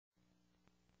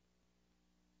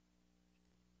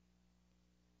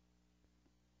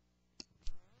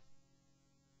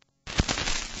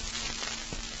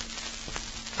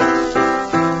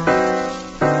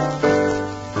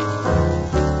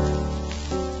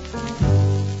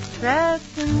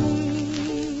Trust in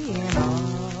me in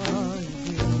all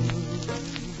you do.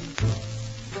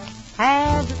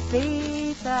 Have the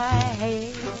faith I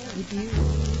had with you.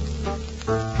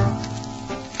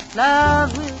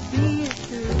 Love will see us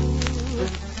through,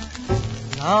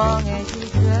 long as you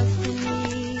trust in me.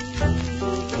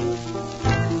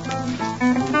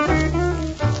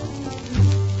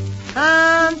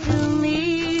 Come to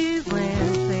me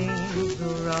when things go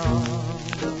wrong.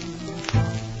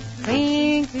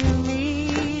 Cling to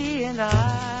me and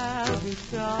I'll be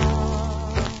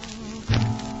strong.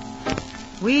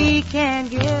 We can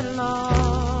get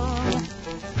along,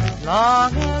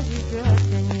 long as you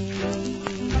trust in me.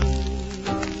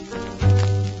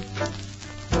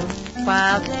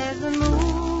 While there's a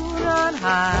moon on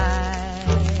high,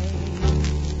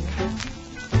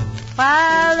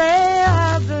 while there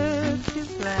are birds to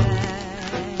fly,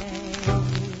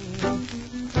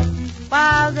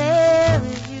 while there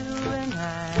is you and I,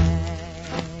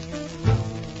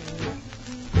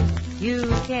 you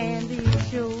can be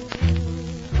sure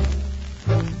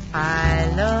I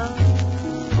love you.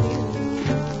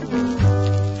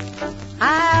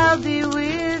 I'll be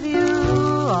with you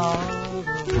all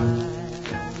the while.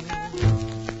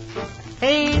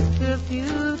 Face the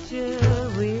future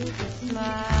with a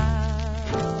smile.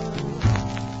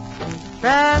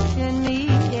 Trust in me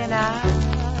and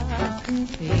I'll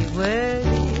be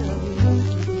worthy of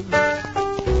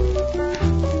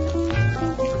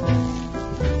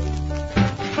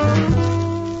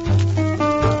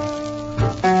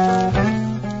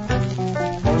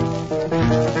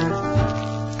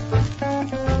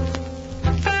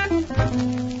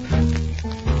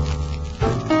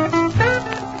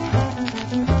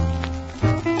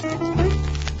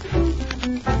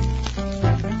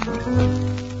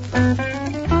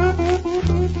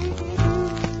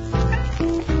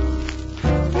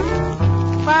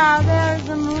while there's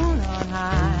a moon on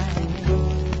high,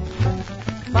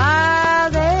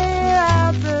 while there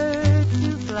are birds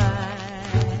to fly,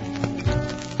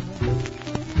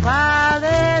 while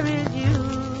there is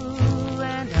you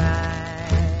and I,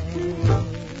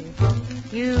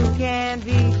 you can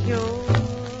be sure